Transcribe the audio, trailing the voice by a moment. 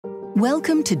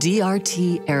Welcome to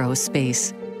DRT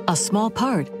Aerospace, a small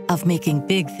part of making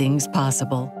big things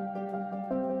possible.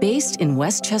 Based in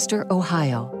Westchester,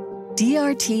 Ohio,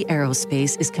 DRT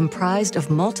Aerospace is comprised of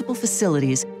multiple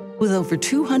facilities with over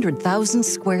 200,000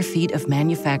 square feet of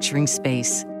manufacturing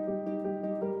space.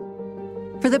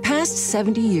 For the past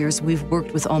 70 years, we've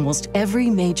worked with almost every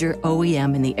major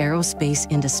OEM in the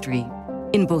aerospace industry,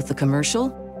 in both the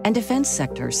commercial and defense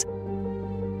sectors.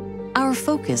 Our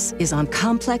focus is on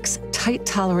complex,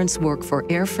 tight-tolerance work for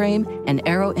airframe and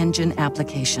aero engine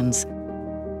applications.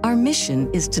 Our mission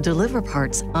is to deliver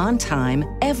parts on time,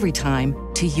 every time,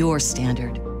 to your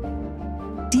standard.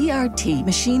 DRT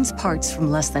machines parts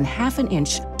from less than ½ an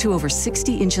inch to over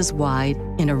 60 inches wide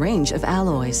in a range of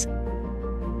alloys.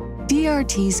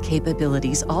 DRT's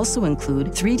capabilities also include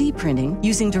 3D printing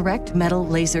using direct metal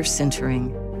laser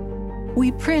sintering.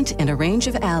 We print in a range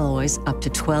of alloys up to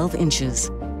 12 inches.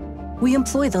 We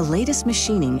employ the latest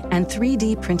machining and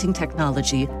 3D printing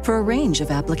technology for a range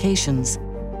of applications.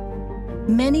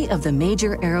 Many of the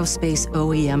major aerospace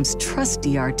OEMs trust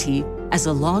DRT as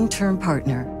a long-term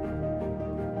partner.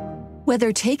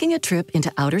 Whether taking a trip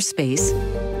into outer space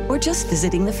or just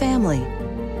visiting the family,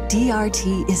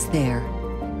 DRT is there.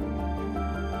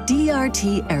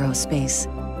 DRT Aerospace,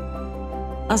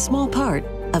 a small part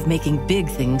of making big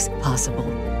things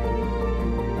possible.